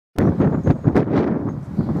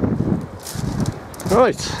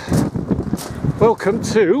Right, welcome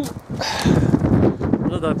to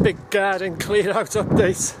another big garden clear out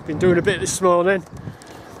update. Been doing a bit this morning,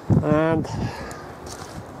 and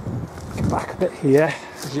get back a bit here.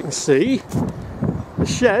 As you can see, the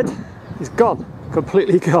shed is gone,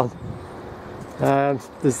 completely gone.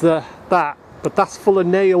 There's that, but that's full of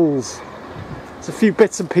nails. There's a few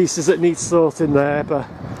bits and pieces that need sorting there, but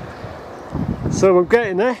so I'm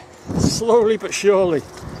getting there, slowly but surely.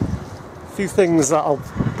 A few things that I'll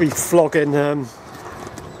be flogging,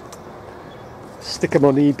 stick them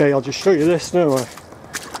on eBay. I'll just show you this now.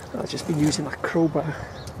 I've just been using that crowbar,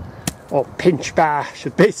 or pinch bar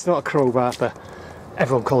should be. It's not a crowbar, but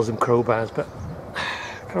everyone calls them crowbars. But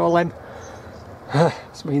look at all them.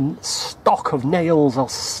 It's my stock of nails. I'll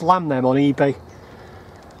slam them on eBay,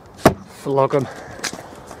 flog them.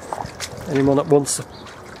 Anyone that wants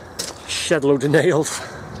a shed load of nails.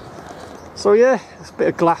 So yeah, there's a bit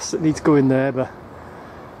of glass that needs going there, but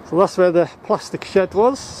so that's where the plastic shed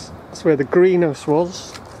was, that's where the greenhouse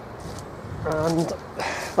was, and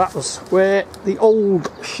that was where the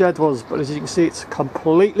old shed was, but as you can see it's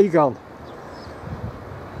completely gone.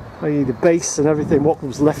 The base and everything, what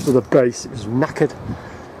was left of the base, it was knackered.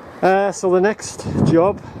 So the next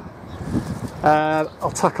job, I'll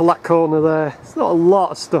tackle that corner there. It's not a lot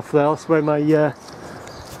of stuff there, that's where my,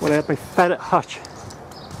 when I had my ferret hutch.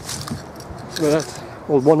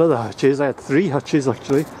 Well, one of the hutches, I had 3 hutches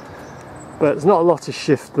actually, but there's not a lot of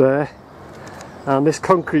shift there. And this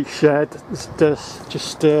concrete shed is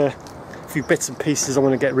just a few bits and pieces I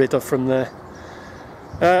want to get rid of from there.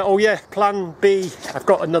 Oh yeah, plan B, I've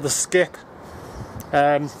got another skip.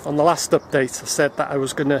 On the last update I said that I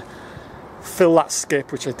was going to fill that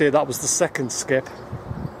skip, which I did. That was the second skip,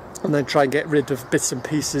 and then try and get rid of bits and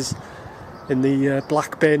pieces in the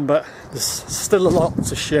black bin, but there's still a lot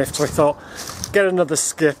to shift, so I thought get another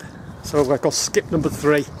skip. So I got skip number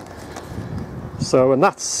 3. So, and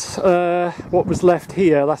that's what was left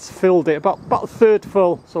here. That's filled it about a third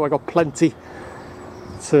full, so I got plenty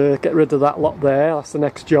to get rid of that lot there. That's the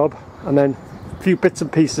next job, and then a few bits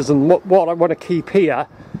and pieces, and what I want to keep here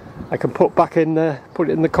I can put back in there, put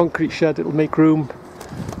it in the concrete shed. It'll make room.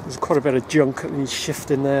 There's quite a bit of junk that needs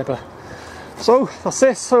shifting there, but so that's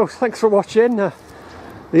it. So thanks for watching the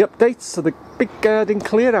updates to the big garden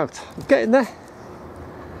clear out. I'm getting there.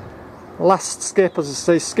 Last skip, as I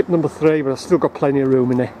say, skip number 3, but I've still got plenty of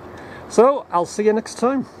room in there. So I'll see you next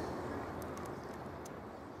time.